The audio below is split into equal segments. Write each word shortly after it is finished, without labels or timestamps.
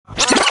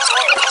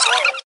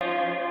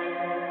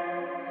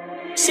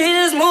She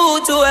just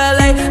moved to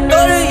LA,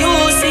 go to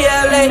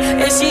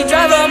UCLA, and she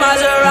drive a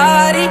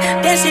Maserati.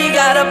 Then she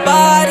got a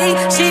body,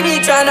 she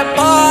be tryna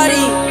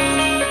party.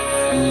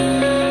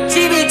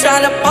 She be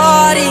tryna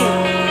party.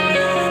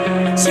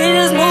 She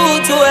just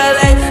moved to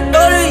LA,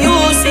 go to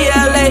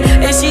UCLA,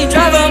 and she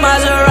drive a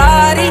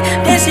Maserati.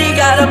 Then she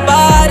got a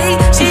body,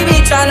 she be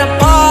tryna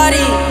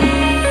party.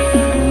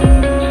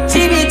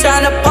 She be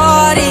tryna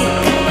party.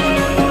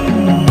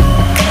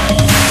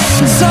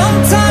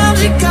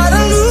 Sometimes you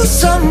gotta lose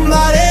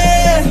somebody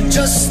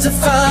just to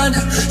find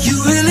out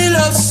you really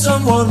love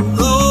someone.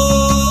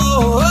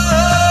 Oh,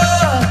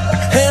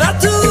 and I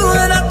do,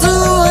 and I do,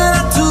 and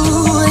I do,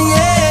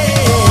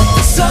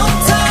 yeah.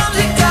 Sometimes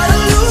you gotta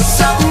lose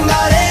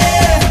somebody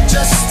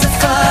just to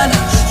find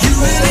out you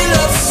really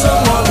love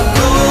someone.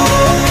 Oh,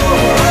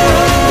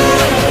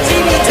 she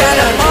be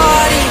tryna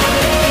party.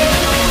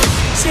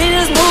 She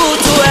just moved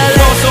to LA.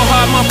 Fall so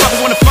hard,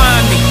 motherfuckers wanna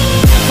find me.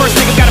 First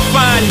nigga gotta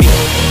find me.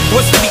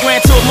 What's 50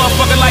 grand to a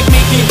motherfucker like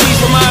me? Can you please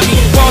remind me?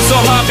 Fall so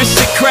hard, this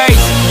shit crazy.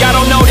 Y'all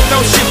don't know that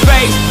those shit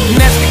phase.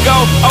 Next to go,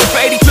 0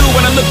 for 82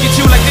 when I look at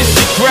you like this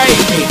shit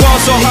crazy.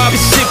 Fall so hard, this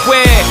shit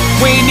weird.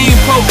 We ain't even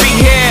supposed to be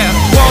here.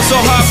 Fall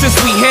so hard since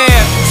we here.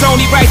 It's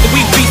only right that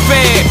we be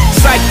fair.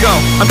 Psycho,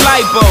 I'm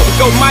libo,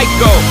 go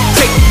Michael.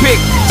 Take the pick,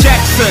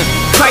 Jackson,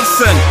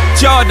 Tyson,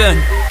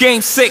 Jordan, game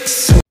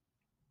 6.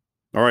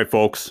 All right,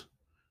 folks.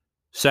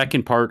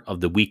 Second part of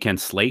the weekend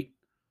slate.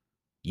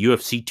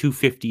 UFC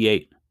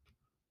 258.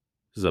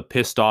 This is a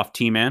pissed off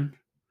T-Man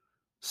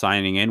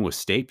signing in with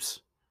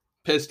Stapes.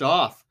 Pissed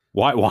off.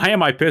 Why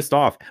am I pissed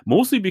off?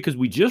 Mostly because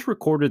we just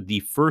recorded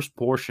the first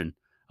portion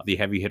of the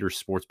Heavy Hitters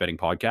Sports Betting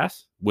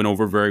Podcast. Went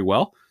over very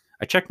well.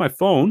 I checked my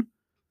phone,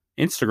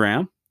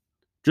 Instagram,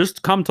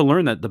 just come to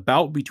learn that the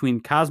bout between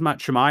Khamzat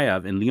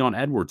Chimaev and Leon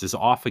Edwards is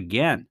off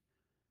again.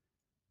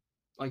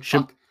 Like,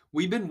 fuck.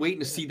 We've been waiting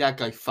to see that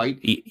guy fight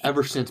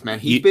ever since, man.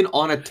 He's been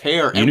on a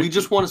tear, and we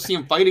just want to see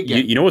him fight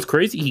again. You know what's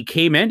crazy? He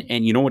came in,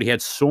 and you know what? He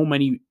had so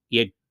many. He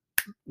had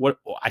what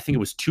I think it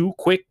was 2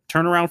 quick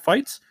turnaround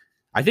fights.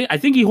 I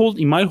think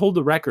he might hold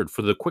the record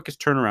for the quickest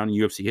turnaround in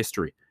UFC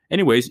history.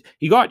 Anyways,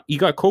 he got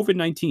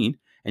COVID-19,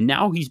 and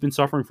now he's been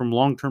suffering from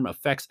long-term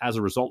effects as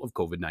a result of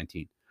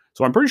COVID-19.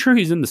 So I'm pretty sure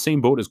he's in the same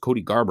boat as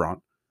Cody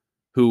Garbrandt,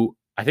 who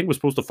I think was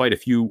supposed to fight a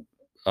few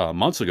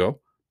months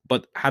ago,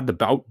 but had the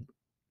bout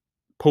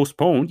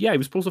postponed. Yeah, he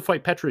was supposed to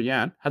fight Petr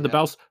Yan, had the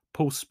bouts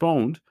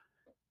postponed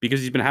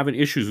because he's been having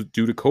issues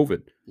due to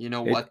COVID. You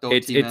know what, though,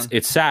 it's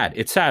sad.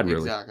 It's sad,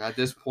 really. Exactly. At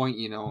this point,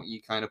 you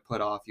kind of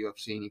put off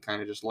UFC and you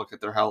kind of just look at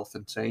their health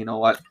and say, you know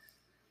what,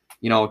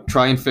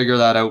 try and figure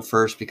that out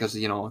first because,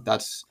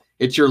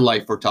 it's your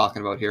life we're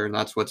talking about here, and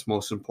that's what's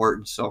most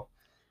important. So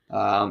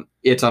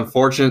it's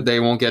unfortunate they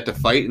won't get to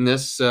fight in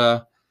this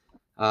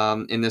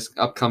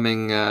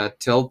upcoming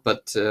tilt,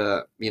 but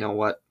you know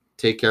what,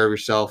 take care of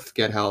yourself,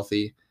 get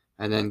healthy,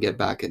 and then get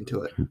back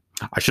into it.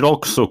 I should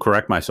also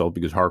correct myself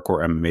because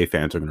hardcore MMA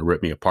fans are going to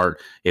rip me apart.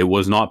 It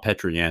was not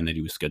Petr Yan that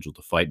he was scheduled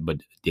to fight,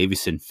 but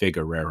Deiveson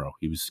Figueiredo.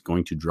 He was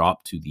going to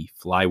drop to the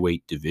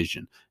flyweight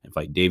division and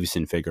fight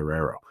Deiveson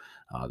Figueiredo.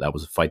 That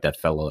was a fight that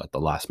fell at the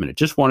last minute.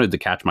 Just wanted to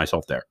catch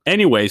myself there.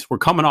 Anyways, we're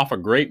coming off a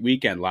great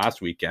weekend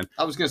last weekend.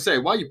 I was going to say,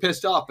 why are you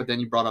pissed off? But then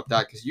you brought up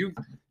that because you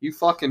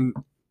fucking...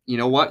 You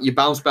know what? You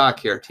bounced back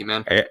here,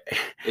 T-Man.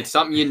 It's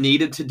something you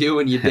needed to do,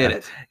 and you did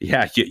it.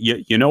 Yeah,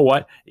 you know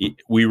what?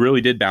 We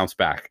really did bounce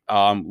back.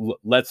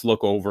 Let's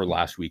look over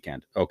last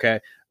weekend, okay?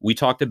 We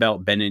talked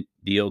about Beneil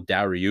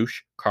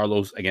Dariush,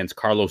 against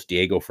Carlos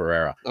Diego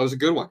Ferreira. That was a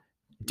good one.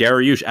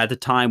 Dariush, at the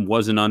time,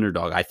 was an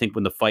underdog. I think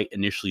when the fight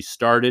initially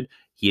started,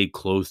 he had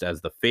closed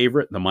as the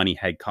favorite. The money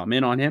had come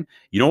in on him.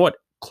 You know what?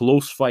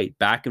 Close fight,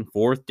 back and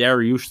forth.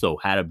 Dariush, though,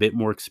 had a bit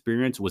more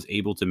experience, was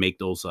able to make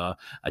those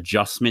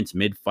adjustments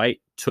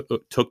mid-fight,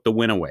 took the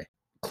win away.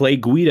 Clay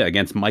Guida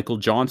against Michael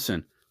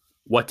Johnson.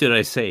 What did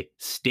I say?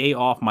 Stay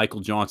off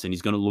Michael Johnson.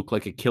 He's going to look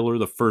like a killer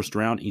the first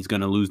round. He's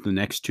going to lose the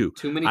next 2.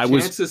 Too many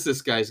chances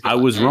this guy's got. I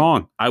was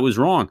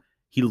wrong.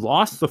 He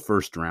lost the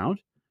first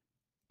round,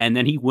 and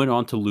then he went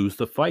on to lose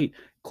the fight.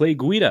 Clay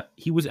Guida,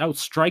 he was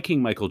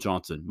outstriking Michael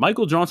Johnson.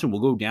 Michael Johnson will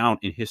go down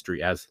in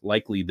history as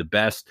likely the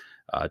best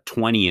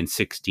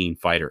 20-16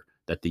 fighter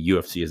that the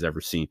UFC has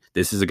ever seen.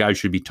 This is a guy who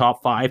should be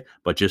top 5,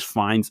 but just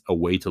finds a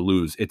way to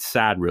lose. It's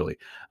sad, really.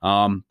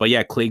 But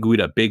yeah, Clay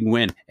Guida, big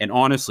win. And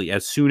honestly,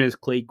 as soon as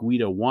Clay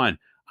Guida won,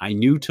 I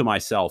knew to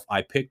myself,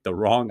 I picked the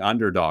wrong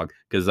underdog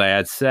because I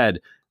had said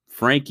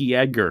Frankie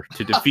Edgar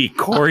to defeat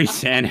Corey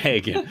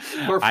Sandhagen.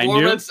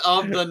 Performance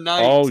of the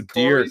night. Oh,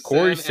 dear.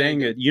 Corey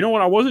Sandhagen. You know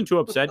what? I wasn't too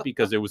upset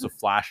because it was a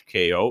flash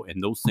KO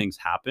and those things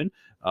happen.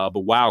 But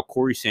wow,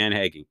 Corey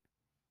Sandhagen.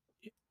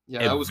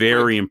 Yeah, that was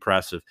very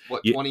impressive.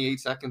 What, 28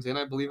 seconds in,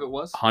 I believe it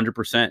was?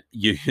 100%.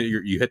 You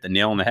hit the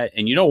nail on the head.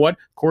 And you know what?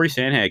 Corey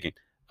Sandhagen,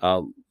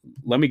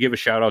 let me give a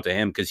shout out to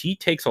him because he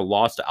takes a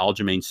loss to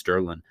Aljamain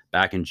Sterling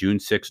back in June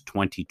 6,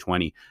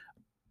 2020.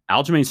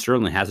 Aljamain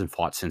Sterling hasn't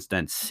fought since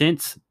then.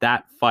 Since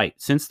that fight,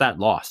 since that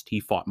loss, he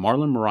fought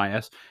Marlon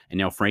Moraes and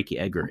now Frankie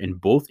Edgar. In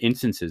both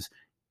instances,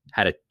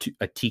 had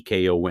a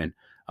TKO win.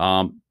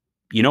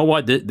 you know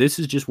what? This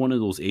is just one of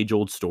those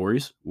age-old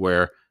stories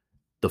where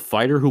the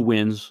fighter who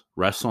wins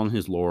rests on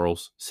his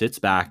laurels, sits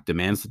back,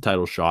 demands the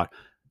title shot.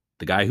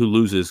 The guy who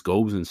loses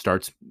goes and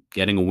starts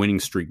getting a winning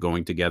streak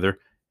going together,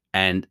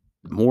 and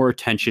more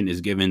attention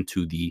is given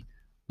to the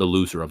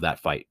loser of that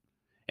fight.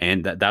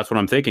 And that's what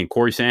I'm thinking.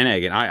 Corey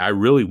Sandhagen, I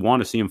really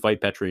want to see him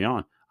fight Petr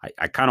Yan.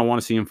 I kind of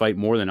want to see him fight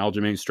more than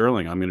Aljamain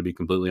Sterling. I'm going to be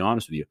completely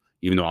honest with you.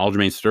 Even though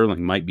Aljamain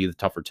Sterling might be the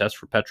tougher test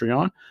for Petr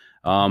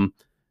Yan.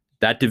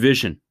 That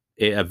division,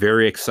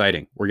 very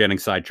exciting. We're getting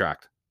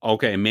sidetracked.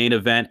 Okay, main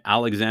event,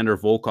 Alexander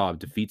Volkov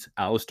defeats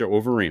Alistair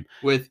Overeem.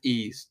 With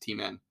ease,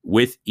 T-Man.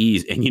 With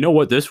ease. And you know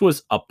what? This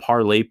was a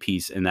parlay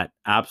piece in that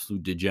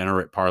absolute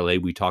degenerate parlay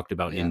we talked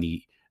about in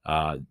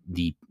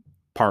the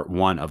part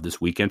 1 of this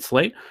weekend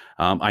slate.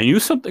 I knew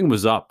something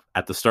was up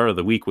at the start of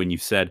the week when you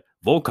said,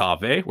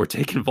 Volkov, eh? We're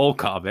taking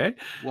Volkov, eh?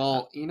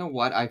 Well, you know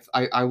what?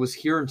 I was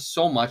hearing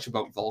so much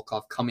about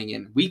Volkov coming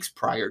in weeks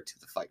prior to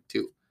the fight,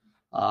 too.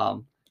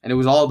 And it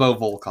was all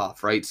about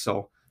Volkov, right?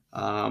 So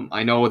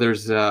I know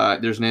there's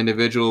an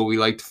individual we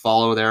like to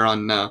follow there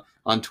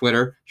on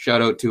Twitter.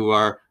 Shout out to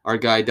our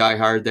guy Die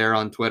Hard there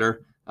on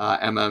Twitter,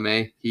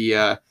 MMA. He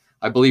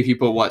I believe he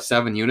put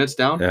 7 units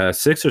down?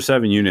 6 or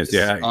 7 units,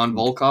 yeah. On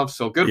Volkov.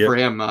 So good for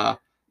him.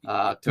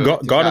 Got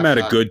him at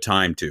a good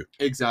time too.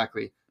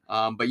 Exactly.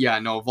 But yeah,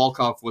 no,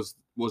 Volkov was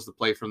the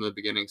play from the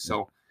beginning.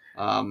 So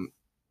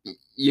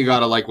you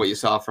gotta like what you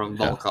saw from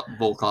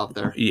Volkov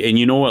there. And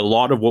you know, a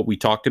lot of what we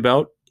talked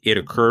about, it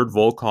occurred.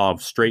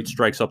 Volkov straight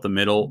strikes up the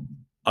middle,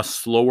 a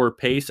slower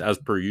pace as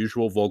per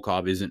usual.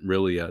 Volkov isn't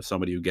really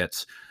somebody who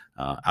gets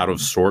out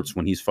of sorts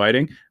when he's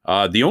fighting.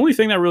 The only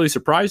thing that really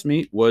surprised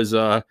me was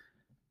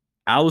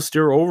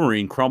Alistair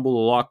Overeem crumbled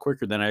a lot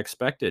quicker than I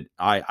expected.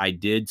 I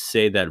did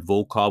say that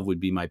Volkov would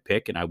be my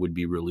pick, and I would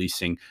be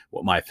releasing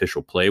what my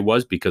official play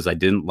was because I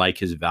didn't like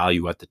his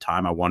value at the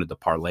time. I wanted to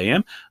parlay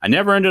him. I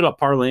never ended up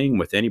parlaying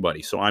with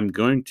anybody, so I'm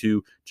going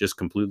to just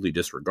completely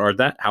disregard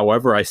that.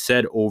 However, I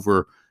said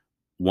over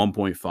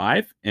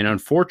 1.5, and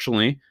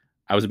unfortunately,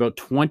 I was about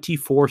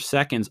 24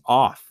 seconds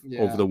off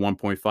over the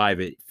 1.5.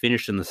 It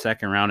finished in the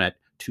second round at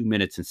 2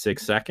 minutes and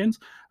 6 seconds.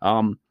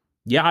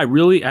 Yeah, I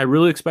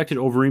really expected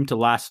Overeem to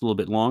last a little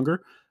bit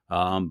longer.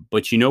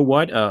 But you know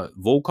what?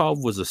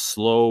 Volkov was a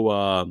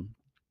slow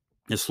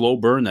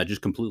burn that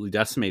just completely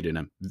decimated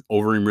him.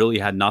 Overeem really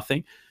had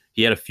nothing.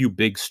 He had a few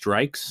big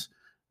strikes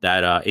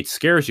that it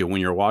scares you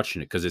when you're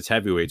watching it because it's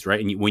heavyweights,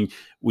 right? And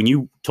when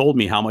you told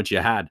me how much you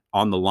had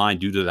on the line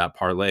due to that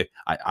parlay,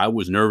 I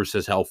was nervous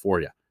as hell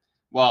for you.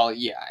 Well,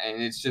 yeah,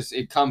 and it's just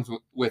it comes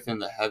within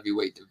the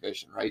heavyweight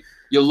division, right?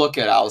 You look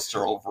at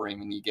Alistair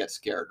Overeem and you get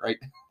scared, right?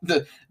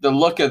 The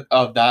look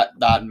of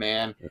that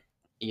man,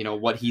 you know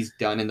what he's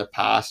done in the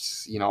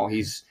past. You know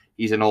he's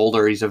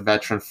a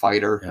veteran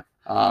fighter.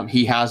 Yeah.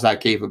 He has that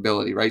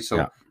capability, right?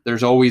 So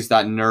there's always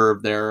that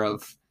nerve there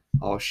of,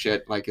 oh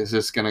shit, like is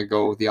this gonna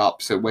go the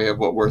opposite way of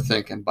what we're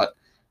thinking? But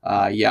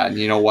yeah, and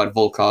you know what,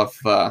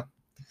 Volkov,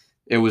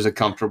 it was a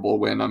comfortable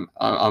win.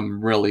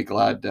 I'm really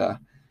glad.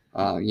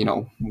 You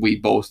know, we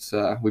both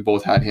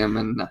had him,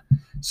 and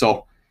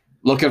so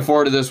looking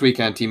forward to this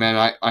weekend,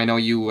 T-Man. I know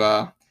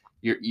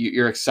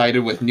you're excited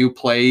with new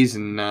plays,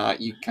 and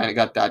you kind of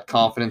got that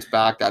confidence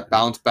back, that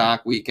bounce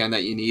back weekend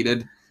that you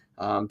needed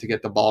to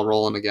get the ball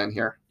rolling again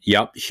here.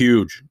 Yep,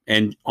 huge.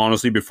 And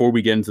honestly, before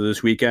we get into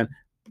this weekend,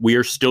 we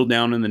are still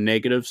down in the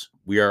negatives.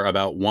 We are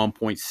about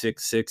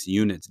 1.66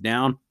 units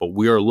down, but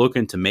we are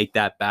looking to make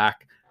that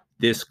back.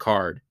 This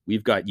card,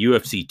 we've got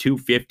UFC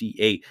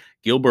 258,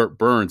 Gilbert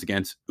Burns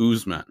against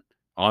Usman.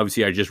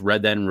 Obviously, I just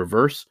read that in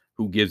reverse.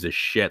 Who gives a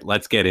shit?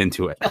 Let's get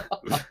into it.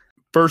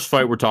 First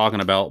fight we're talking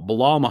about,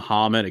 Belal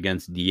Muhammad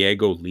against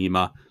Diego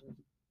Lima.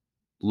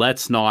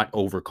 Let's not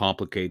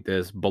overcomplicate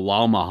this.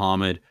 Belal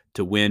Muhammad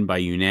to win by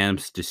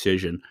unanimous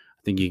decision.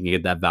 I think you can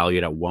get that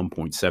valued at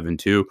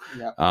 1.72.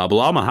 Yeah.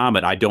 Belal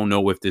Muhammad, I don't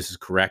know if this is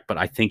correct, but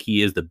I think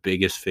he is the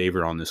biggest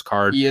favorite on this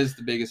card. He is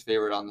the biggest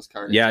favorite on this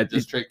card. Yeah,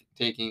 just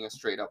taking a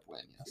straight up win.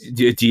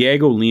 Yes.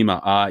 Diego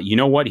Lima, you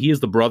know what? He is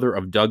the brother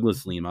of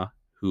Douglas Lima,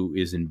 who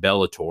is in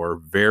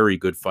Bellator. Very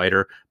good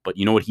fighter. But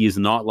you know what? He is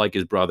not like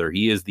his brother.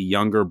 He is the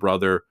younger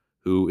brother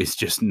who is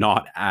just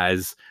not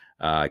as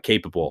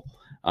capable.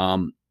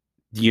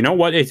 You know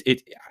what?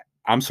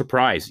 I'm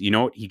surprised. You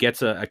know, he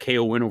gets a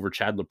KO win over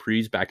Chad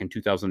Laprise back in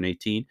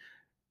 2018,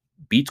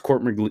 beats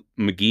Court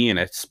McGee in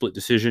a split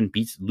decision,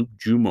 beats Luke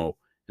Jumo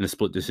in a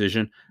split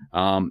decision.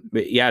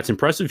 But yeah, it's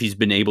impressive he's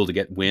been able to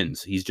get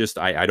wins. He's just,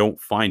 I don't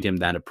find him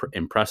that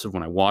impressive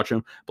when I watch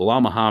him.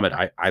 Belal Muhammad,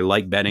 I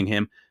like betting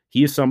him.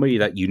 He is somebody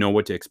that you know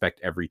what to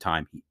expect every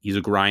time. He's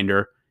a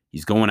grinder.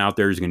 He's going out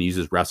there. He's going to use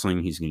his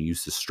wrestling. He's going to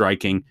use his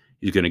striking.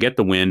 He's going to get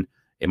the win.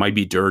 It might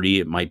be dirty.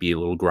 It might be a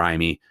little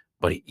grimy,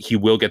 but he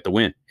will get the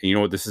win. And you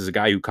know what? This is a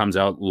guy who comes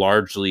out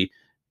largely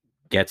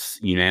gets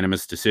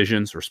unanimous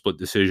decisions or split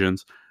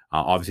decisions.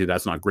 Obviously,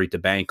 that's not great to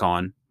bank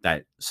on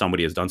that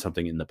somebody has done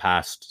something in the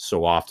past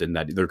so often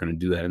that they're going to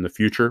do that in the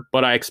future.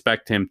 But I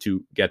expect him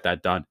to get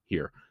that done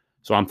here.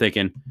 So I'm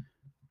thinking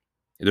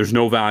there's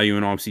no value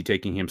in obviously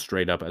taking him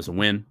straight up as a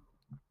win.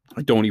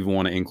 I don't even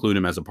want to include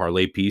him as a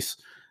parlay piece.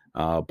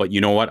 But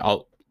you know what?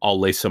 I'll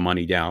lay some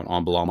money down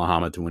on Bilal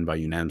Muhammad to win by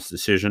unanimous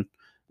decision.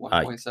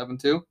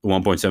 1.72.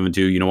 1.72.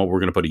 You know what? We're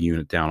going to put a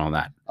unit down on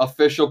that.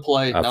 Official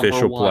play.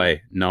 Official number one.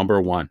 play.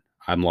 Number one.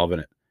 I'm loving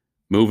it.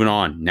 Moving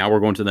on. Now we're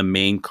going to the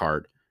main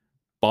card.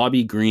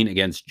 Bobby Green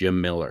against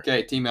Jim Miller.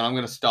 Okay, T-Man, I'm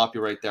going to stop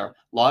you right there. A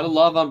lot of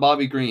love on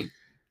Bobby Green.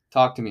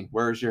 Talk to me.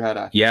 Where's your head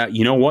at? Yeah,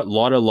 you know what? A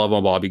lot of love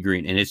on Bobby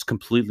Green, and it's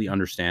completely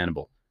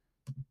understandable.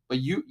 But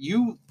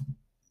you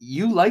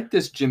like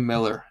this Jim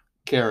Miller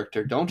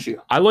character, don't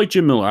you? I like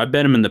Jim Miller. I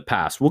bet him in the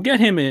past. We'll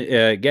get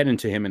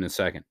into him in a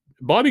second.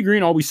 Bobby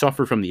Green always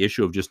suffered from the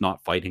issue of just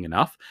not fighting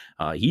enough.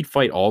 He'd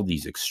fight all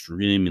these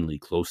extremely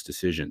close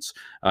decisions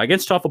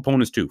against tough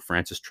opponents too.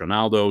 Francis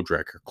Trinaldo,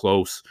 Drekker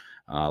Close,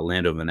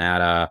 Lando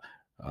Venata,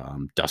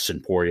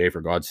 Dustin Poirier, for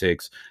God's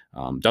sakes.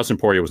 Dustin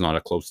Poirier was not a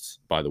close,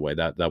 by the way.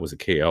 That was a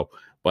KO.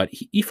 But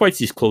he fights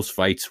these close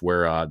fights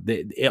where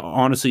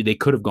honestly, they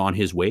could have gone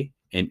his way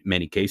in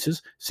many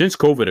cases. Since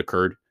COVID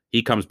occurred,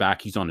 he comes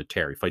back. He's on a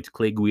tear. He fights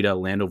Clay Guida,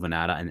 Lando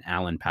Venata, and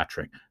Alan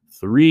Patrick.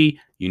 3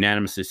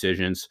 unanimous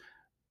decisions,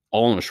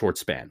 all in a short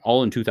span,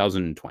 all in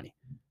 2020.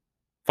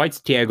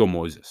 Fights Thiago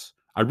Moises.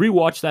 I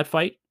rewatched that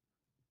fight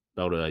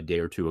about a day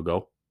or two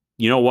ago.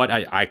 You know what?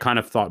 I kind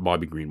of thought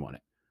Bobby Green won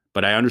it,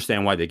 but I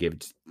understand why they gave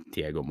it to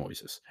Thiago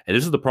Moises. And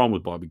this is the problem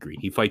with Bobby Green.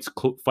 He fights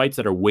fights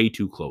that are way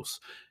too close.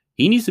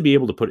 He needs to be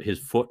able to put his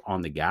foot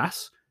on the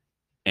gas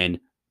and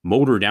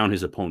motor down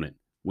his opponent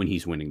when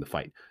he's winning the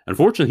fight.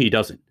 Unfortunately, he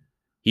doesn't.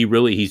 He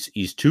really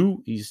he's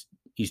too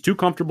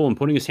comfortable in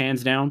putting his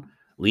hands down,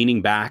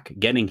 leaning back,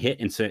 getting hit,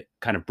 and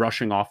kind of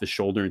brushing off his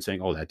shoulder and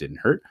saying, "Oh, that didn't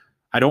hurt."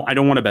 I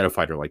don't want to bet a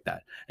fighter like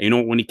that. And, you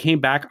know, when he came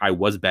back, I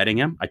was betting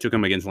him. I took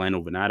him against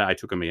Lando Venata. I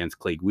took him against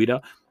Clay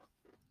Guida.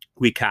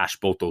 We cashed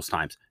both those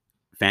times.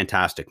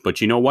 Fantastic.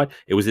 But you know what?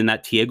 It was in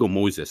that Thiago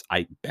Moises.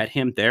 I bet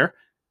him there.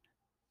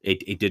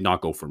 It did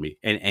not go for me.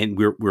 And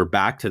we're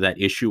back to that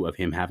issue of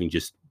him having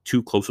just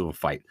too close of a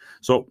fight.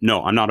 So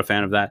no, I'm not a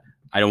fan of that.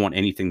 I don't want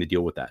anything to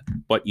deal with that.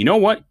 But you know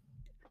what?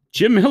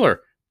 Jim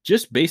Miller,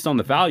 just based on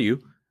the value,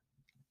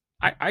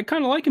 I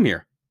kind of like him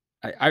here.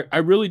 I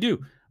really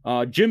do.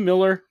 Jim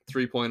Miller,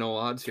 3.0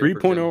 odds.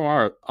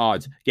 3.0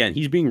 odds. Again,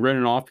 he's being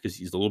written off because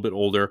he's a little bit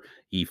older.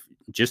 He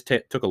just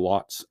took a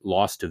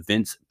loss to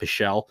Vince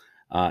Pichel.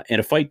 In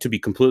a fight, to be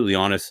completely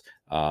honest,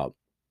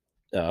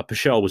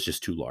 Pichel was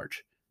just too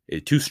large.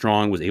 Too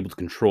strong, was able to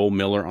control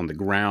Miller on the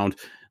ground,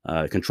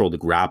 control the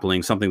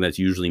grappling, something that's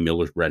usually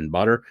Miller's bread and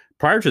butter.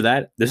 Prior to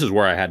that, this is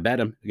where I had bet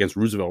him against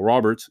Roosevelt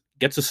Roberts,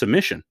 gets a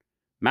submission.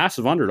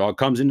 Massive underdog,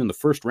 comes in the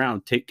first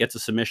round, gets a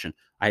submission.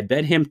 I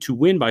bet him to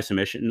win by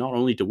submission, not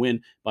only to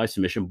win by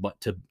submission, but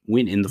to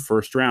win in the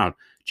first round.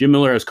 Jim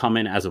Miller has come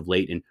in as of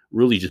late and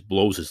really just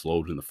blows his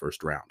load in the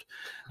first round,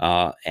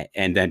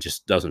 and then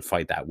just doesn't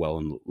fight that well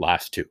in the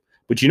last two.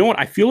 But you know what?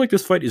 I feel like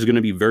this fight is going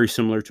to be very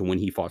similar to when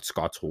he fought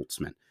Scott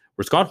Holtzman,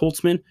 where Scott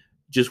Holtzman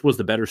just was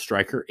the better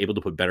striker, able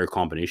to put better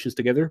combinations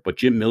together, but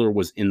Jim Miller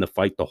was in the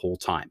fight the whole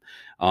time.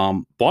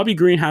 Bobby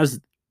Green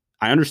has...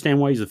 I understand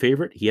why he's a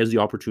favorite. He has the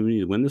opportunity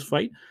to win this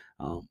fight.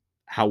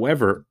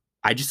 However,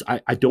 I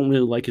don't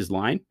really like his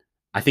line.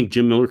 I think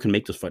Jim Miller can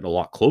make this fight a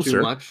lot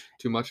closer.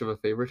 Too much of a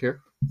favorite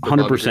here.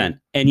 100%.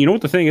 And you know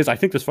what the thing is? I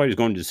think this fight is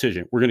going to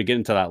decision. We're going to get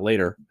into that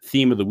later.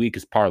 Theme of the week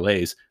is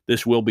parlays.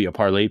 This will be a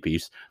parlay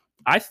piece.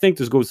 I think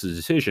this goes to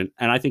decision.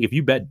 And I think if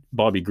you bet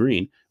Bobby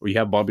Green, or you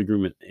have Bobby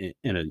Green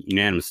in a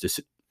unanimous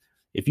decision,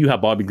 if you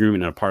have Bobby Green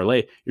in a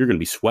parlay, you're going to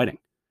be sweating.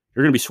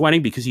 You're going to be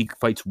sweating because he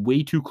fights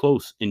way too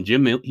close, and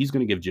he's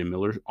going to give Jim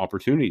Miller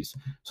opportunities.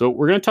 So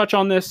we're going to touch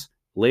on this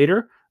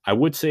later. I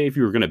would say if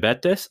you were going to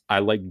bet this, I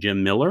like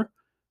Jim Miller.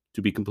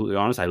 To be completely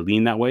honest, I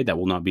lean that way. That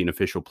will not be an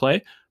official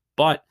play,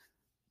 but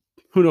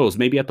who knows?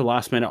 Maybe at the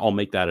last minute, I'll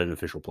make that an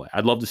official play.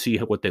 I'd love to see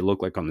what they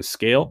look like on the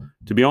scale.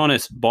 To be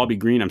honest, Bobby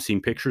Green, I'm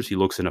seeing pictures. He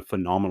looks in a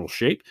phenomenal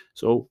shape.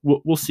 So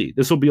we'll see.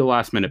 This will be a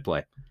last minute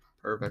play.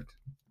 Perfect.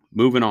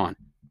 Moving on.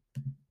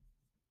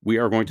 We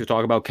are going to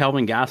talk about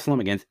Kelvin Gastelum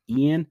against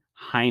Ian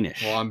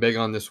Heinisch. Well, I'm big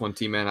on this one,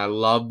 T-Man. I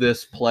love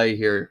this play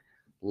here.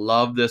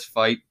 Love this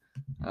fight.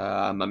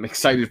 I'm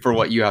excited for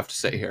what you have to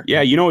say here.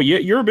 Yeah, you know,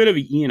 you're a bit of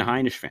an Ian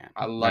Heinisch fan.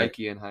 I like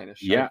Ian Heinisch.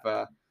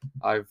 Yeah.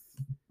 I've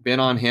been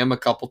on him a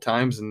couple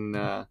times, and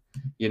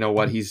you know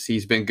what?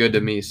 He's been good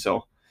to me.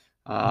 So,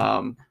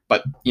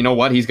 but you know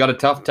what? He's got a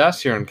tough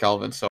test here in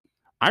Kelvin. So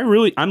I'm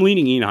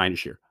leaning Ian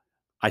Heinisch here.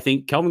 I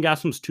think Kelvin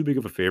Gastelum's too big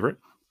of a favorite.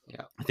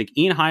 Yeah. I think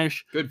Ian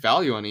Heinisch. Good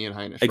value on Ian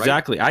Heinisch.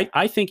 Exactly. Right?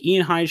 I think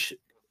Ian Heinisch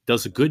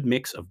does a good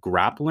mix of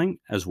grappling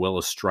as well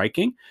as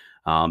striking.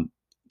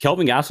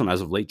 Kelvin Gastelum,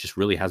 as of late, just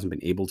really hasn't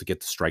been able to get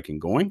the striking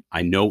going.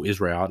 I know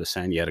Israel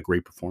Adesanya had a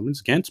great performance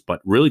against, but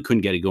really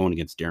couldn't get it going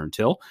against Darren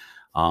Till.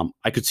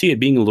 I could see it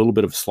being a little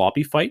bit of a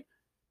sloppy fight.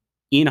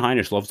 Ian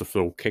Heinisch loves to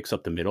throw kicks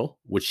up the middle,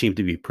 which seemed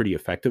to be pretty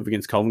effective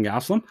against Kelvin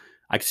Gastelum.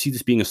 I could see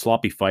this being a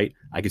sloppy fight.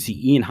 I could see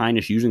Ian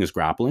Heinisch using his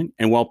grappling.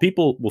 And while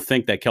people will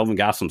think that Kelvin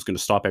Gastelum is going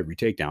to stop every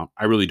takedown,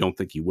 I really don't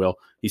think he will.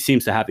 He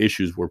seems to have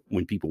issues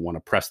when people want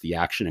to press the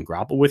action and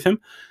grapple with him.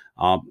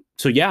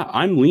 So yeah,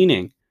 I'm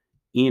leaning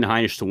Ian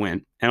Heinisch to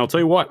win. And I'll tell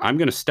you what, I'm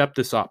going to step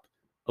this up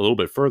a little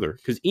bit further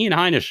because Ian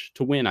Heinisch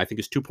to win, I think,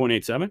 is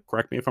 2.87.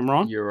 Correct me if I'm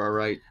wrong. You're all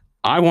right.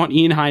 I want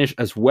Ian Heinisch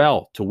as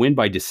well to win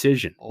by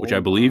decision, which Oh I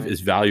believe my.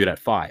 is valued at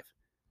 5.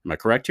 Am I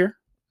correct here?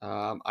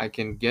 I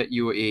can get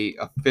you a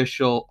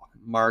official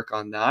mark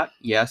on that.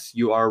 Yes,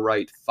 you are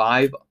right.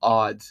 5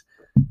 odds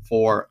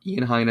for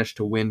Ian Heinisch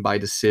to win by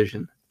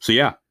decision. So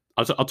yeah,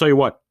 I'll tell you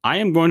what. I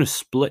am going to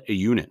split a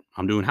unit.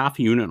 I'm doing half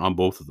a unit on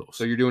both of those.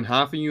 So you're doing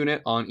half a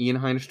unit on Ian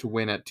Heinisch to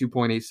win at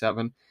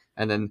 2.87,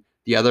 and then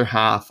the other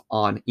half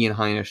on Ian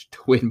Heinisch to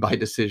win by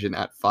decision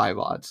at 5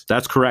 odds.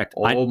 That's correct.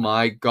 Oh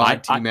my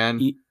God,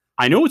 T-Man.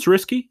 I know it's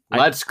risky.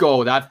 Let's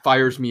go. That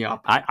fires me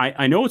up.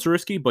 I know it's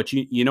risky, but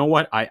you know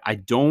what? I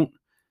don't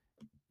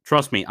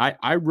trust me.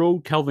 I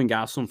rode Kelvin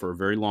Gastelum for a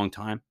very long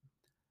time,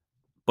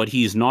 but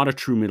he's not a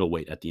true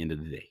middleweight at the end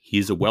of the day.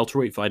 He's a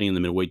welterweight fighting in the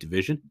middleweight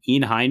division.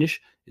 Ian Heinisch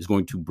is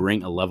going to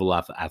bring a level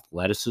of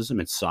athleticism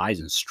and size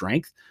and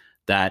strength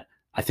that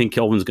I think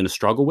Kelvin's going to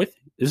struggle with.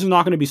 This is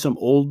not going to be some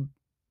old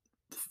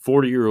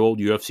 40-year-old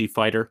UFC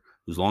fighter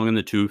who's long in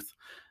the tooth.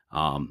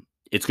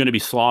 It's going to be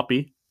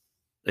sloppy.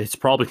 It's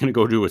probably going to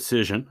go to a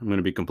decision. I'm going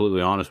to be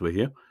completely honest with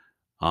you.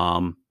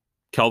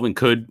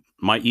 Kelvin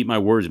might eat my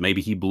words.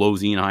 Maybe he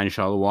blows Ian Heinisch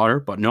out of the water,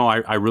 but no,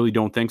 I really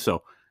don't think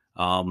so.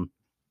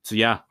 So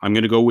yeah, I'm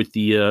going to go with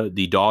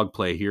the dog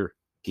play here.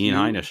 Ian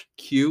Heinisch.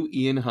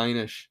 Ian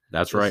Heinisch.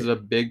 That's right. This is a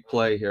big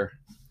play here.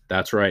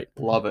 That's right.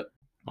 Love it.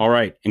 All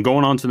right. And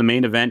going on to the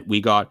main event, we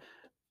got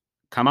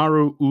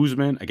Kamaru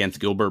Usman against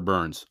Gilbert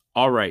Burns.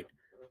 All right.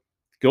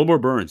 Gilbert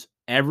Burns.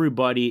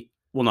 Everybody,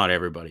 well, not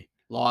everybody.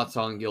 Lots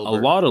on Gilbert.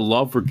 A lot of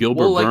love for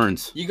Gilbert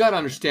Burns. You got to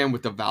understand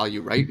with the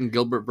value, right? In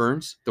Gilbert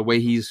Burns, the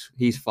way he's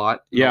fought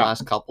in the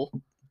last couple.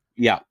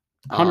 Yeah.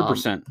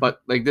 100%.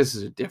 But like this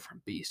is a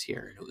different beast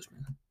here in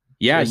Usman.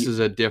 Yeah. This is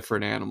a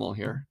different animal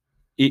here.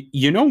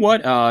 You know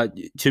what?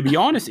 To be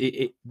honest,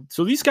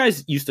 so these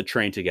guys used to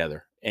train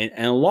together, and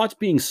a lot's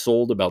being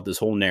sold about this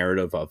whole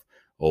narrative of,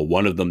 oh,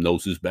 one of them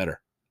knows who's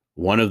better.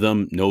 One of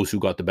them knows who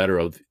got the better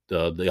of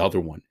the other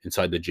one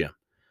inside the gym.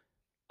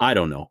 I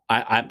don't know.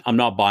 I'm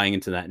not buying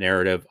into that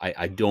narrative.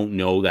 I don't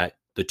know that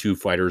the two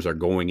fighters are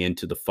going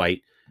into the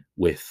fight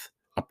with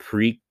a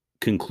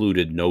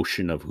pre-concluded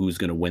notion of who's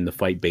going to win the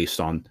fight based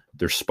on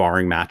their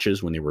sparring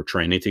matches when they were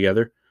training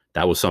together.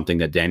 That was something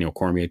that Daniel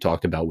Cormier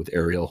talked about with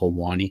Ariel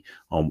Helwani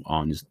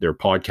on their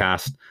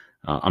podcast.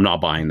 I'm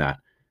not buying that.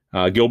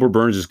 Gilbert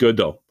Burns is good,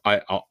 though.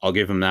 I'll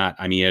give him that.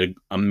 I mean, he had an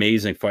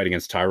amazing fight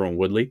against Tyrone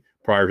Woodley.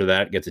 Prior to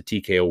that, gets a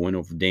TKO win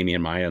over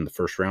Damian Maia in the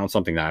first round,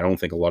 something that I don't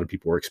think a lot of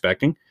people were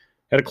expecting.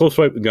 Had a close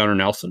fight with Gunnar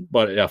Nelson,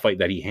 but a fight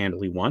that he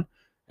handily won.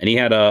 And he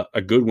had a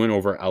good win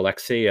over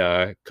Alexei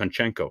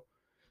Konchenko.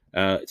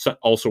 It's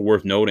also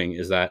worth noting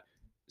is that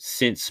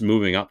since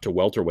moving up to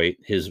welterweight,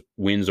 his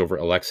wins over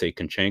Alexei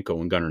Konchenko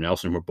and Gunnar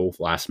Nelson were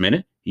both last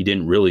minute. He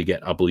didn't really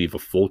get, I believe, a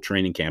full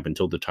training camp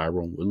until the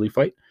Tyrone Woodley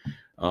fight.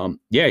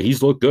 Yeah,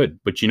 he's looked good.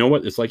 But you know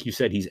what? It's like you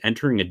said, he's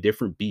entering a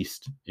different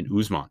beast in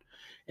Usman.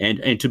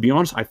 And to be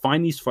honest, I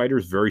find these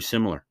fighters very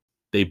similar.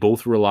 They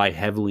both rely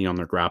heavily on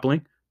their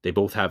grappling. They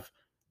both have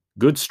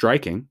good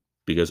striking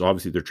because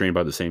obviously they're trained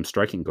by the same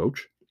striking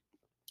coach.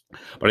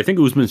 But I think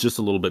Usman's just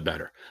a little bit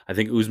better. I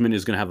think Usman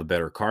is going to have a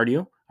better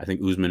cardio. I think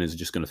Usman is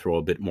just going to throw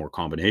a bit more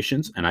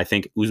combinations. And I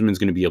think Usman's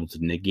going to be able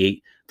to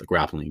negate the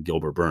grappling of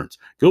Gilbert Burns.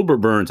 Gilbert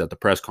Burns at the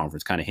press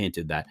conference kind of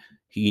hinted that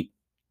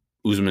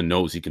Usman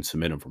knows he can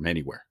submit him from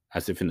anywhere,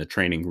 as if in the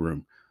training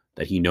room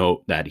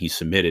that he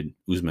submitted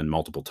Usman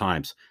multiple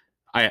times.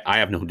 I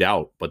have no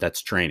doubt, but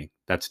that's training.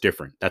 That's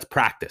different. That's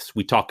practice.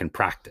 We talk in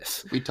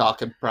practice.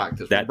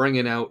 We're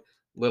bringing out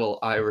little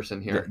Iverson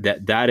here.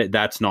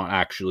 That's not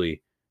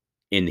actually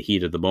in the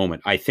heat of the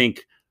moment. I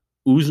think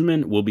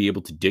Usman will be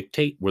able to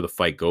dictate where the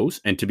fight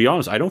goes. And to be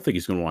honest, I don't think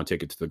he's going to want to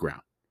take it to the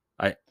ground.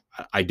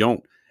 I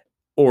don't.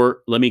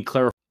 Or let me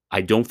clarify.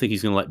 I don't think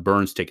he's going to let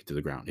Burns take it to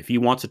the ground. If he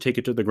wants to take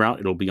it to the ground,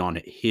 it'll be on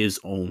his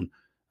own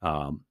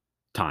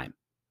time.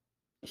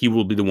 He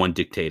will be the one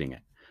dictating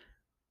it.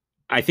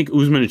 I think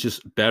Usman is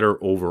just better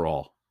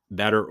overall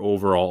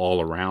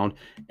all around.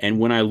 And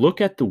when I look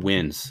at the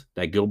wins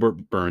that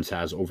Gilbert Burns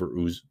has over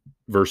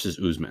versus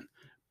Usman,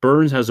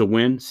 Burns has a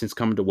win since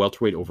coming to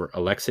welterweight over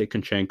Alexei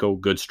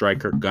Konchenko, good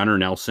striker. Gunnar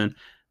Nelson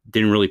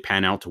didn't really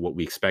pan out to what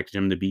we expected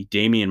him to be.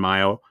 Damian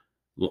Maia,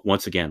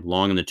 once again,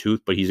 long in the tooth,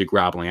 but he's a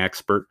grappling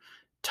expert.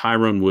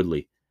 Tyrone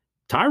Woodley,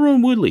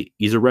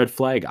 he's a red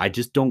flag. I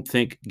just don't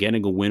think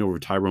getting a win over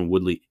Tyrone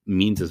Woodley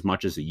means as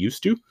much as it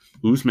used to.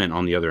 Usman,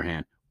 on the other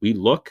hand, we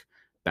look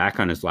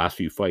back on his last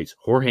few fights.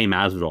 Jorge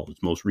Masvidal,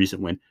 his most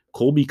recent win.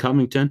 Colby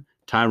Covington,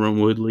 Tyrone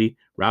Woodley,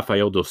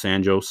 Rafael Dos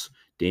Anjos,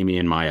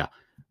 Damian Maia.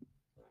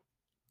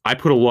 I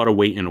put a lot of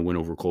weight in a win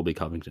over Colby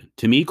Covington.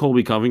 To me,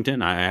 Colby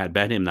Covington, I had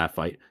bet him that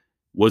fight,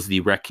 was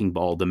the wrecking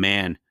ball, the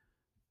man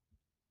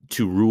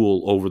to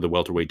rule over the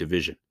welterweight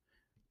division.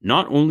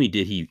 Not only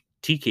did he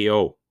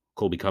TKO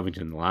Colby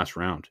Covington in the last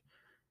round,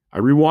 I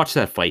rewatched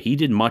that fight. He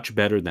did much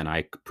better than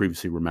I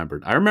previously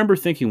remembered. I remember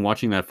thinking,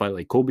 watching that fight,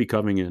 like Colby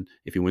Covington,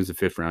 if he wins the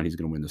 5th round, he's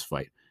going to win this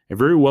fight. And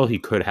very well he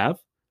could have.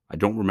 I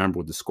don't remember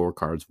what the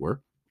scorecards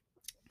were.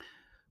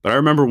 But I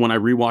remember when I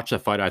rewatched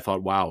that fight, I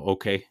thought, wow,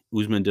 okay,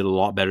 Usman did a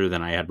lot better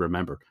than I had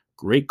remembered.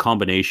 Great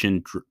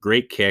combination,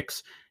 great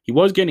kicks. He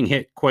was getting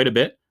hit quite a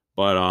bit,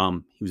 but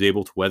he was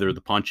able to weather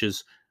the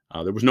punches.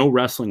 There was no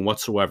wrestling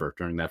whatsoever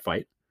during that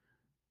fight.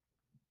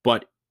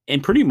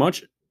 And pretty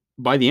much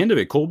by the end of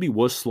it, Colby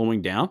was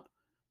slowing down.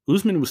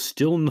 Usman was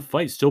still in the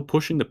fight, still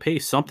pushing the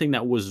pace, something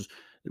that was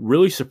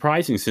really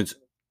surprising since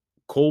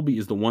Colby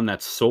is the one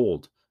that's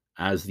sold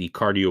as the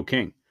cardio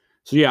king.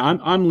 So yeah,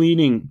 I'm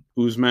leaning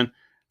Usman.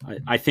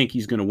 I think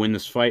he's going to win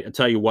this fight. I'll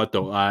tell you what,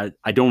 though, I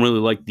don't really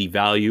like the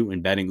value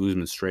in betting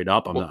Usman straight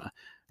up. I'm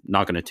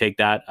not going to take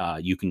that.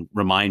 You can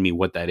remind me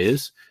what that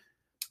is.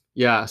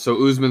 Yeah,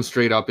 so Usman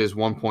straight up is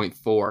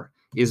 1.4.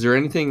 Is there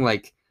anything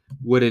like,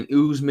 would an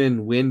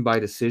Usman win by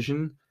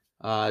decision?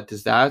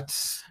 Does that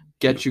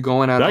get you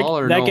going at all?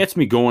 Or that no? gets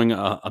me going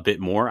a bit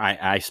more.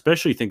 I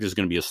especially think this is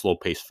going to be a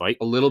slow-paced fight.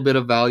 A little bit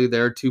of value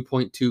there,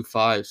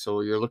 2.25.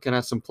 So you're looking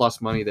at some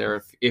plus money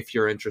there if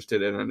you're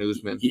interested in an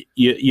Usman.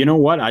 You know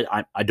what?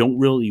 I don't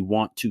really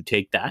want to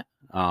take that.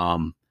 But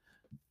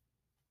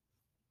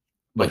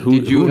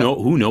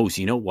who knows?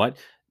 You know what?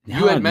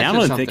 Now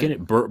I'm thinking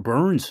it.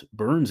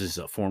 Burns is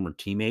a former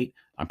teammate.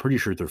 I'm pretty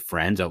sure they're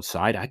friends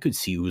outside. I could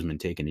see Usman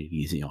taking it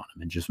easy on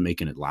him and just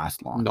making it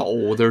last long.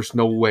 No, there's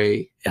no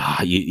way.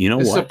 You know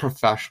what? It's a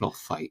professional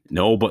fight.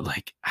 No, but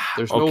like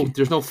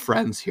there's no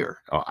friends here.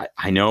 Oh,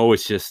 I know.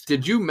 It's just.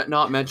 Did you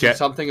not mention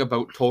something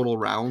about total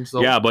rounds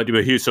though? Yeah, but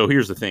here's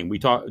the thing. We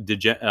talk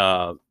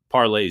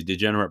parlays,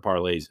 degenerate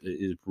parlays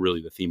is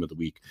really the theme of the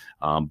week.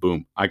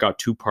 Boom. I got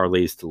 2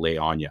 parlays to lay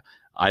on you.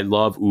 I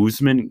love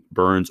Usman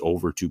Burns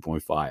over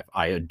 2.5.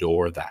 I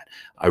adore that.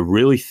 I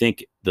really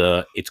think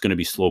it's going to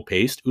be slow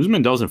paced.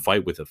 Usman doesn't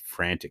fight with a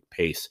frantic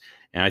pace.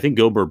 And I think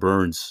Gilbert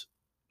Burns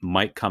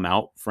might come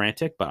out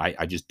frantic, but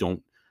I just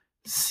don't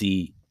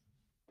see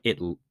it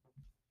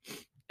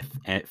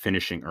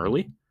finishing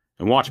early.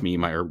 And watch me,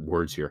 my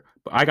words here.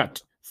 But I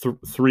got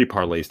 3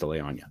 parlays to lay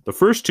on you. The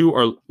first 2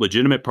 are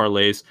legitimate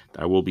parlays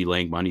that I will be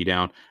laying money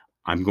down.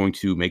 I'm going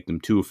to make them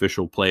 2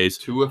 official plays.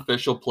 2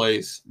 official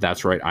plays.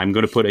 That's right. I'm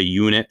going to put a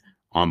unit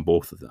on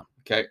both of them.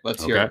 Okay,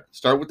 let's hear it.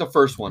 Start with the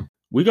first one.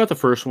 We got the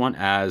first one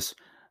as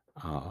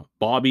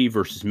Bobby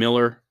versus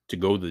Miller to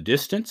go the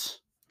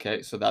distance.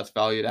 Okay, so that's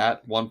valued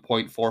at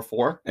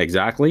 1.44.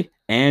 Exactly.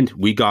 And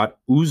we got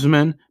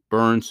Usman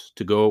Burns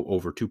to go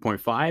over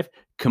 2.5.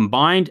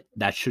 Combined,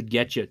 that should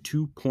get you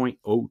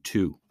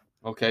 2.02.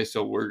 Okay,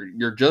 so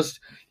you're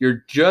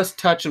just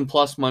touching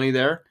plus money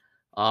there.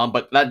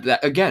 But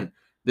that again,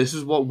 this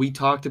is what we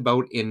talked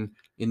about in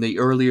the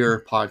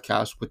earlier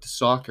podcast with the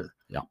soccer.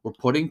 Yeah. We're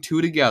putting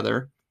 2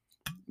 together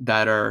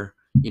that are,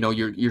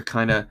 you're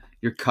cutting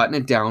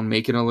it down,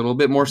 making it a little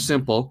bit more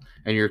simple,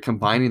 and you're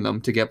combining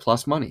them to get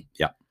plus money.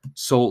 Yeah.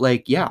 So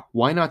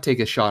why not take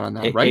a shot on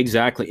that, right?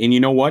 Exactly. And you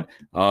know what?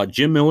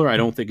 Jim Miller, I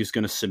don't think is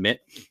going to submit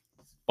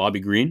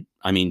Bobby Green.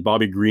 I mean,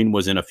 Bobby Green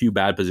was in a few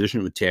bad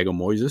positions with Thiago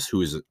Moises,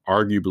 who is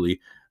arguably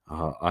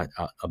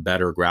a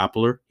better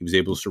grappler. He was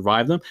able to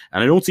survive them.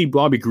 And I don't see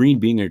Bobby Green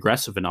being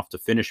aggressive enough to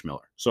finish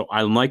Miller. So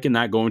I'm liking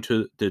that going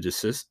to the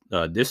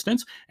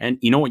distance. And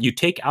you know what? You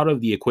take out of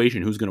the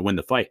equation who's going to win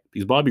the fight.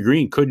 Because Bobby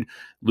Green could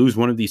lose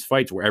one of these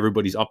fights where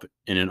everybody's up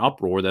in an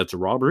uproar that's a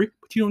robbery.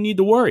 But you don't need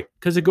to worry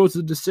because it goes to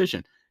the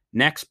decision.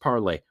 Next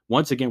parlay.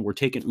 Once again, we're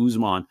taking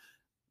Usman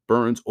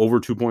Burns over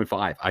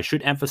 2.5. I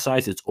should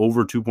emphasize it's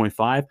over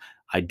 2.5.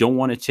 I don't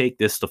want to take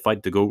this to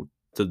fight to go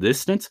to the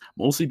distance,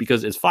 mostly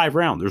because it's 5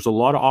 rounds. There's a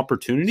lot of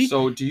opportunity.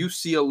 So do you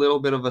see a little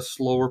bit of a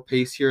slower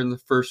pace here in the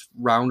first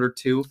round or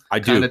 2? I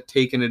do. Kind of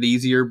taking it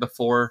easier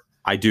before?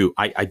 I do.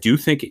 I do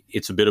think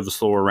it's a bit of a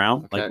slower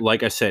round. Okay.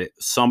 Like I said,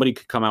 somebody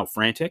could come out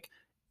frantic.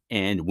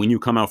 And when you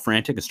come out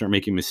frantic and start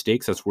making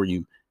mistakes, that's where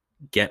you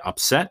get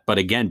upset. But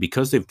again,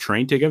 because they've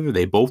trained together,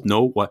 they both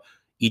know what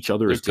each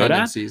other is good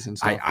at.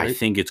 I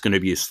think it's going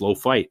to be a slow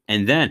fight.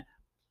 And then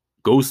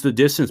goes the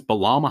distance,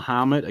 Bilal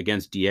Muhammad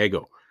against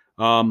Diego.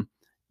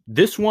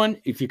 This one,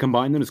 if you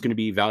combine them, is going to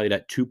be valued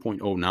at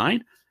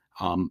 2.09.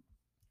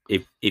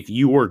 If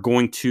you were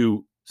going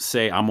to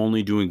say I'm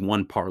only doing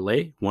one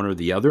parlay, one or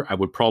the other, I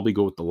would probably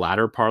go with the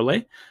latter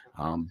parlay.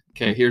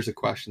 Okay, here's a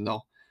question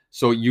though.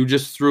 So you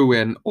just threw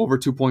in over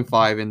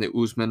 2.5 in the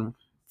Usman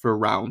for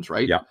rounds,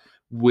 right? Yeah.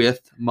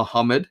 With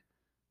Muhammad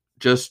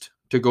just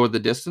to go the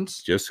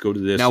distance? Just go to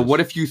this. Now, what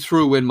if you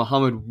threw in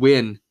Muhammad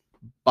win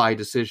by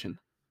decision?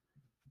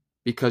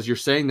 Because you're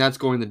saying that's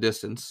going the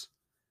distance.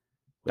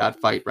 That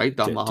fight, right?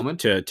 Muhammad?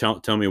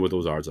 Tell me what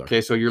those odds are.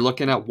 Okay, so you're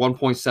looking at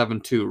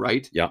 1.72,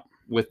 right? Yeah.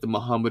 With the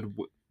Muhammad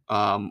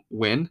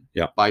win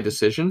Yeah. by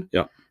decision.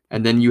 Yeah.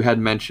 And then you had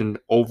mentioned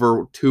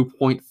over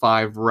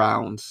 2.5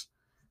 rounds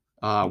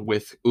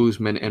with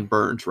Usman and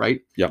Burns,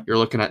 right? Yeah. You're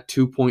looking at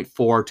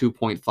 2.4,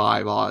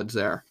 2.5 odds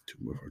there.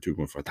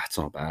 2.4. That's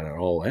not bad at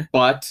all, eh?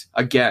 But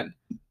again,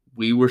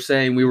 we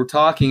were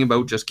talking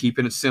about just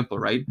keeping it simple,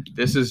 right?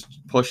 This is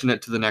pushing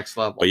it to the next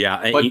level. But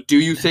yeah. But do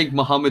you think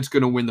Muhammad's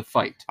going to win the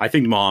fight? I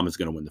think Muhammad's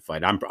going to win the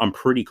fight. I'm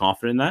pretty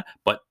confident in that.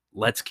 But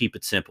let's keep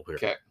it simple here.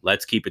 Okay.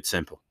 Let's keep it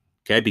simple.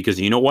 Okay. Because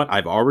you know what?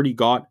 I've already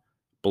got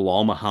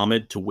Bilal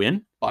Muhammad to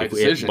win By if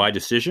decision. by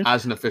decision.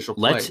 As an official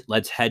play.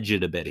 Let's hedge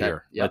it a bit Okay,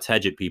 here. yeah. Let's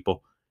hedge it,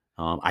 people.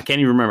 I can't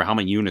even remember how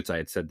many units I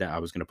had said that I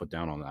was going to put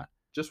down on that.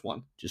 Just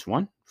one. Just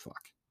one?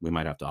 Fuck. We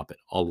might have to up it.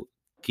 I'll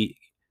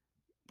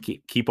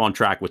keep on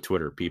track with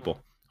Twitter, people.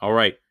 All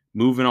right,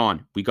 moving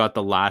on. We got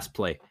the last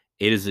play.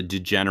 It is a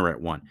degenerate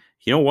one.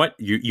 You know what?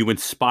 You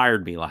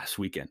inspired me last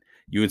weekend.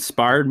 You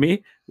inspired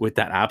me with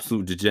that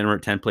absolute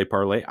degenerate 10-play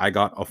parlay. I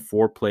got a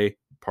 4-play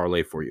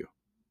parlay for you.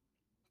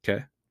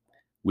 Okay?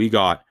 We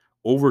got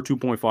over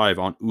 2.5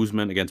 on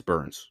Usman against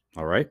Burns.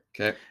 All right?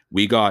 Okay.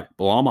 We got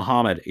Bilal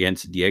Muhammad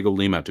against Diego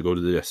Lima to go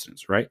to the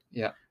distance, right?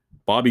 Yeah.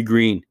 Bobby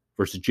Green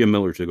versus Jim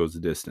Miller to go to the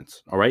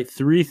distance. All right?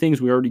 3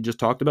 things we already just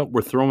talked about.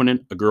 We're throwing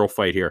in a girl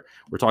fight here.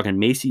 We're talking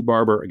Macy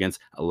Barber against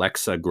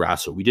Alexa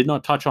Grasso. We did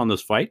not touch on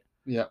this fight.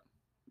 Yeah.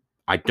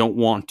 I don't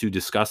want to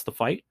discuss the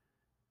fight,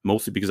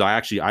 mostly because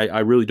I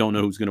really don't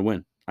know who's going to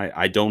win.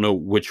 I don't know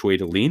which way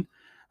to lean.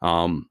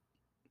 But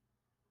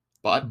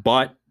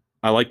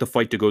I like the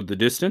fight to go the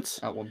distance.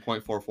 At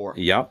 1.44.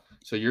 Yep.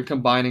 So you're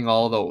combining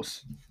all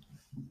those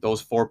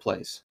 4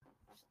 plays.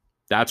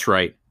 That's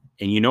right.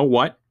 And you know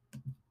what?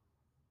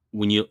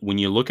 When you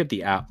look at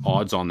the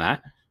odds on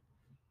that,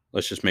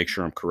 let's just make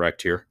sure I'm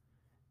correct here.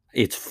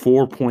 It's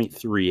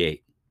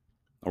 4.38.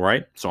 All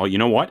right. So you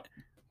know what?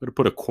 I'm going to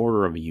put a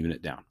quarter of a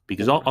unit down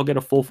because I'll get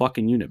a full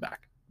fucking unit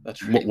back.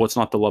 That's right. What's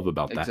not to love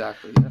about that?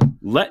 Exactly.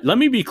 Yeah. Let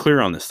me be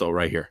clear on this though,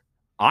 right here.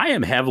 I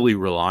am heavily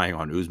relying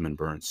on Usman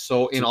Burns.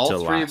 So in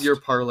all 3 of your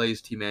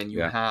parlays, T-Man, you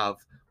Yeah. have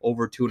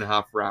over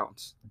 2.5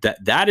 rounds.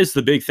 That is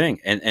the big thing.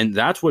 And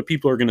that's what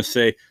people are going to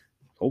say,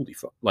 holy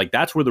fuck. Like,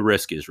 that's where the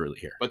risk is really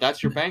here. But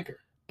that's your banker.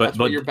 But That's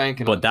what you're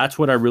banking But on. that's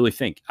what I really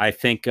think. I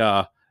think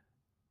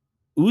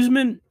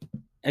Usman,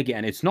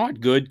 again, it's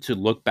not good to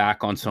look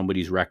back on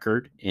somebody's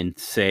record and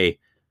say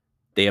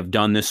they have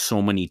done this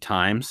so many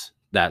times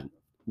that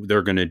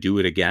they're going to do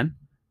it again,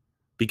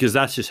 because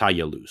that's just how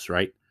you lose,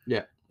 right?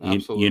 Yeah,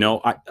 absolutely. You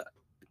know,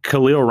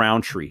 Khalil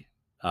Roundtree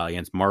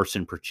against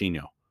Marcin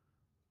Percino.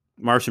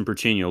 Marcin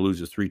Percino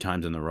loses 3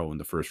 times in a row in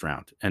the first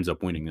round, ends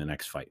up winning the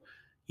next fight.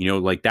 You know,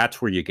 like,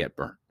 that's where you get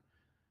burnt.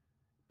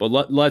 But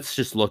let's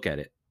just look at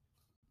it.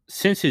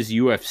 Since his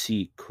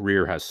UFC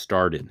career has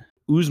started,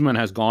 Usman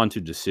has gone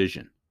to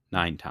decision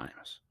 9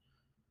 times.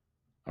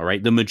 All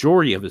right. The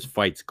majority of his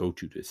fights go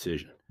to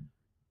decision.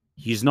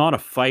 He's not a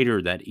fighter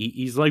that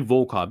he's like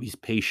Volkov. He's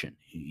patient.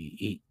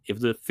 If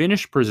the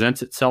finish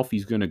presents itself,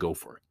 he's going to go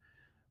for it.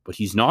 But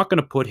he's not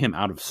going to put him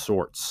out of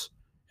sorts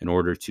in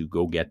order to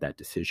go get that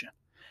decision.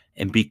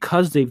 And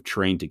because they've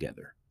trained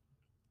together,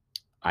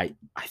 I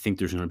think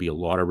there's going to be a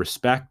lot of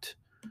respect.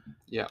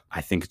 Yeah.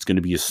 I think it's going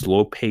to be a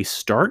slow-paced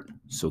start.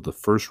 So the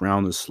first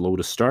round is slow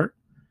to start.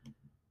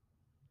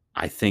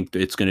 I think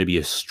that it's going to be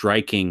a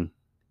striking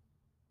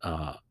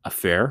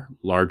affair,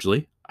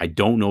 largely. I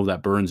don't know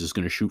that Burns is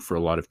going to shoot for a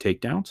lot of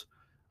takedowns.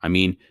 I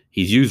mean,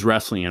 he's used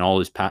wrestling in all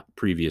his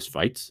previous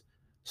fights,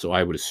 so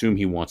I would assume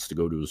he wants to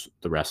go to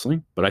the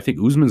wrestling. But I think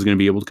Usman's going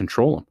to be able to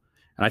control him.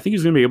 And I think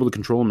he's going to be able to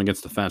control him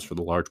against the fence for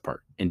the large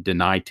part and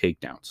deny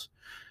takedowns.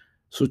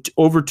 So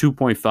over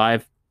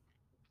 2.5.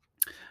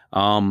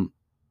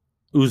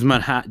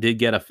 Usman did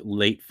get a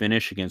late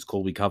finish against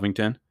Colby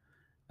Covington.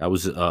 That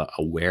was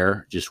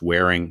just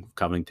wearing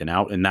Covington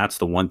out. And that's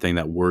the one thing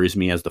that worries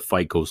me as the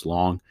fight goes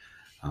long.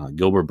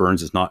 Gilbert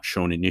Burns has not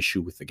shown an issue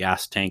with the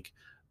gas tank.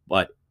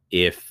 But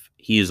if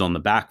he is on the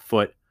back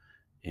foot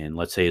and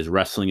let's say his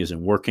wrestling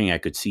isn't working, I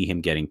could see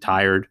him getting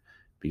tired.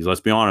 Because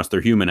let's be honest,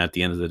 they're human at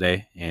the end of the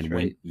day. And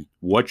when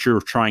what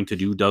you're trying to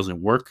do doesn't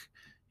work,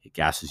 it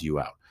gasses you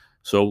out.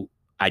 So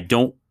I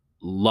don't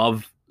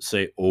love,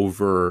 say,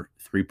 over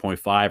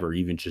 3.5 or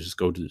even just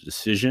go to the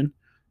decision,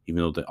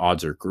 even though the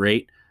odds are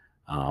great.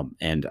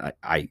 And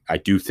I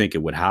do think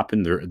it would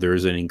happen.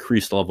 There's an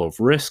increased level of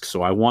risk.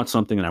 So I want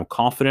something that I'm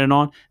confident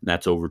on, and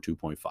that's over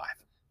 2.5.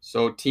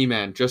 So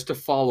T-Man, just to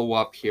follow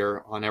up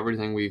here on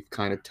everything we've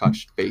kind of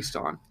touched based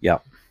on. Yeah.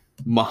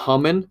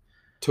 Muhammad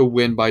to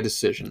win by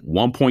decision.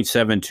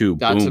 1.72.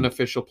 That's Boom. an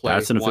official play.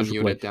 That's an one official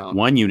unit play. down.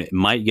 1 unit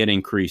might get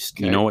increased.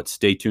 Okay. You know what?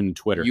 Stay tuned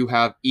to Twitter. You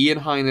have Ian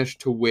Heinisch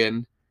to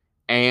win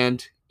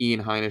and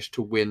Ian Heinisch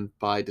to win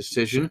by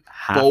decision.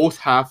 Both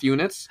half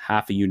units.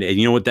 Half a unit. And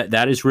you know what?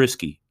 That is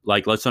risky.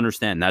 Like, let's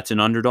understand. That's an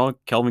underdog.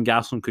 Kelvin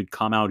Gastelum could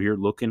come out here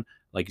looking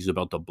like he's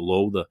about to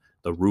blow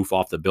the roof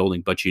off the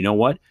building. But you know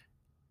what?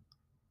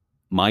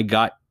 My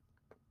gut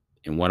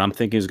and what I'm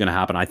thinking is going to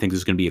happen, I think this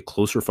is going to be a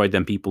closer fight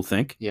than people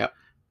think. Yeah.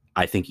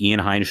 I think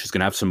Ian Heinisch is going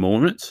to have some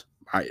moments.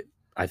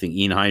 I think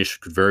Ian Heinisch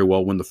could very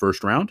well win the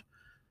first round.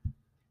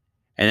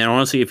 And then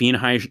honestly, if Ian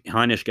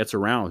Heinisch gets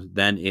around,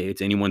 then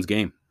it's anyone's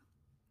game.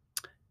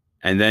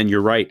 And then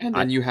you're right. And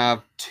then you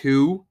have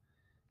 2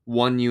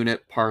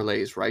 1-unit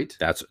parlays, right?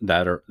 That's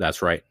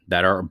right.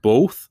 That are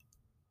both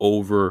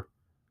over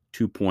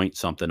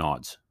 2-point-something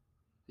odds.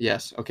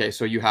 Yes. Okay.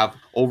 So you have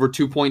over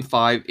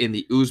 2.5 in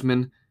the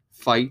Usman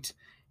fight,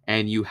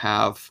 and you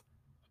have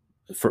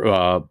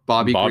for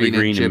Bobby Green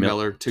and Jim and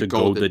Miller to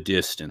go the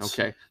distance.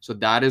 Okay, so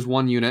that is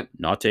one unit.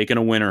 Not taking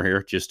a winner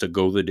here, just to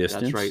go the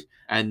distance. That's right.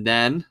 And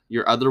then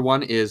your other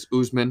one is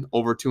Usman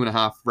over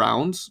 2.5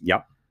 rounds.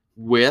 Yep.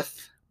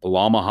 With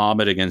Bilal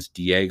Muhammad against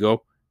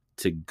Diego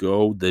to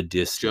go the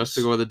distance. Just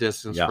to go the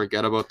distance. Yeah.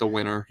 Forget about the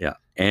winner. Yeah.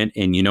 And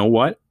you know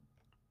what?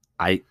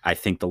 I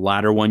think the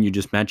latter one you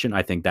just mentioned,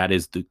 I think that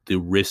is the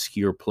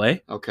riskier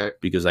play. Okay.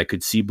 Because I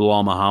could see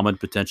Bilal Muhammad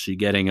potentially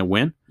getting a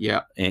win.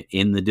 Yeah.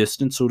 In the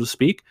distance, so to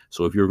speak.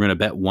 So if you're going to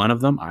bet one of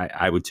them,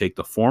 I would take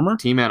the former.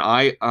 T-Man,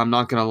 I'm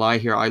not going to lie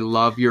here. I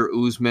love your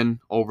Usman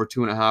over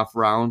 2.5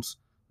 rounds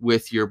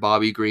with your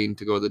Bobby Green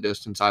to go the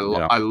distance. I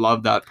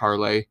love that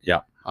parlay. Yeah.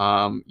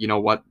 You know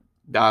what?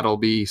 That'll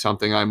be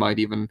something I might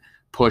even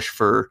push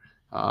for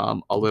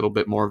a little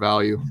bit more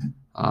value.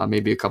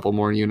 Maybe a couple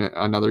more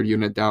another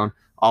unit down.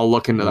 I'll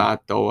look into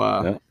that though.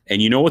 Yeah. And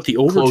you know what? The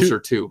over closer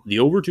to the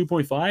over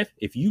 2.5.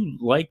 If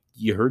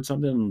you heard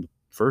something in the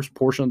first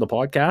portion of the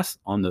podcast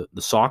on the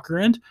soccer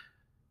end,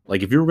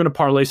 like if you were going to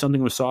parlay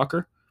something with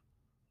soccer,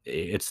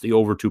 it's the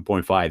over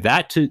 2.5.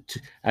 That to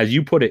as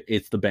you put it,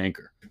 it's the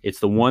banker.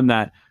 It's the one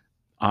that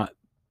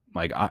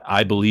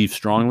I believe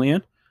strongly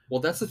in.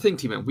 Well, that's the thing,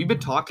 T-Man. We've been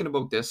talking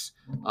about this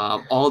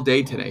all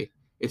day today.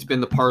 It's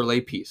been the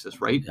parlay pieces,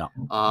 right?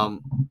 Yeah.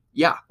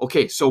 Yeah.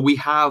 Okay. So we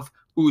have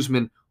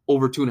Usman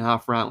over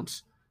 2.5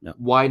 rounds. Yeah.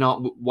 Why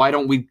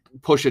don't we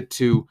push it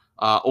to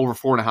over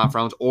 4.5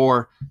 rounds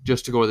or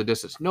just to go the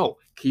distance? No,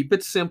 keep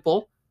it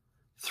simple.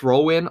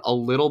 Throw in a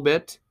little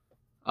bit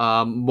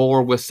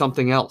more with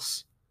something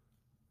else.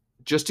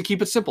 Just to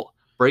keep it simple.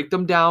 Break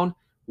them down.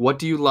 What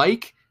do you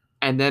like?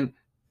 And then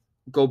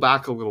go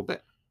back a little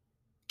bit.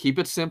 Keep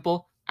it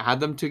simple.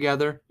 Add them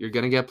together. You're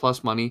going to get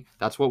plus money.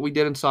 That's what we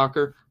did in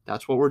soccer.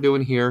 That's what we're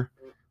doing here.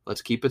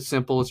 Let's keep it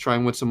simple. Let's try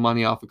and win some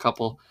money off a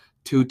couple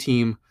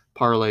 2-team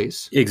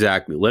parlays.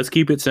 Exactly. Let's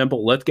keep it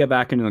simple. Let's get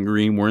back into the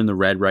green. We're in the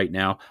red right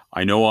now.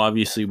 I know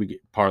obviously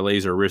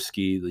parlays are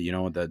risky. You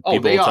know that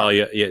people will tell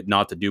you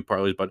not to do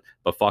parlays,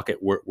 but fuck it,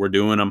 we're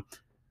doing them.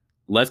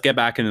 Let's get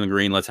back into the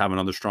green. Let's have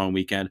another strong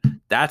weekend.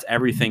 That's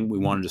everything we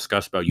want to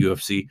discuss about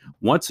UFC.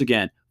 Once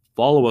again,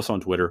 follow us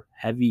on Twitter,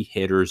 Heavy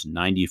Hitters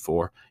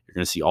 94. You're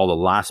going to see all the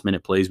last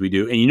minute plays we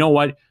do. And you know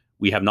what?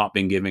 We have not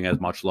been giving as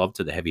much love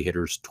to the Heavy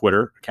Hitters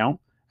Twitter account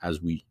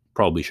as we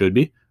probably should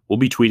be. We'll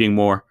be tweeting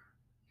more.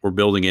 We're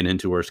building it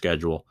into our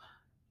schedule.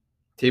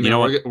 Team, you know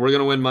what? We're going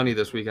to win money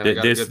this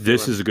weekend.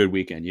 This is a good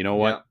weekend. You know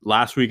what? Yeah.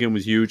 Last weekend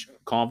was huge.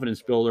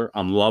 Confidence builder.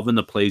 I'm loving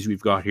the plays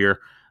we've got here.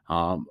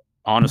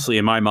 Honestly,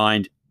 in my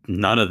mind,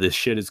 none of this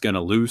shit is going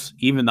to lose.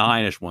 Even the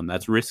Heinisch one.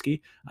 That's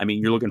risky. I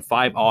mean, you're looking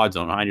 5 odds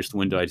on Heinisch to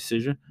win by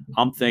decision.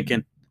 I'm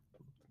thinking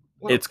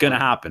it's going to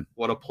happen.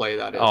 What a play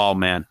that is. Oh,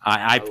 man.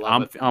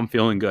 I'm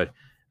feeling good.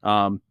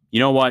 You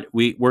know what?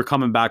 We're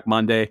coming back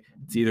Monday.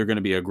 It's either going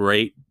to be a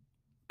great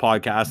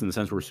podcast in the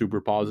sense we're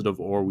super positive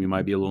or we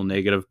might be a little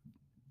negative.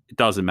 It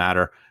doesn't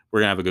matter.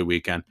 We're gonna have a good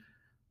weekend.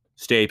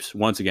 Stapes,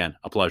 once again,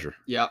 a pleasure.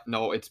 Yeah,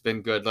 no, it's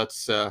been good.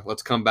 Let's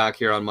come back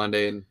here on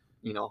Monday and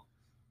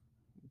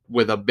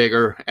with a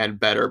bigger and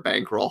better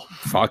bankroll.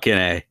 Fucking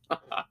A.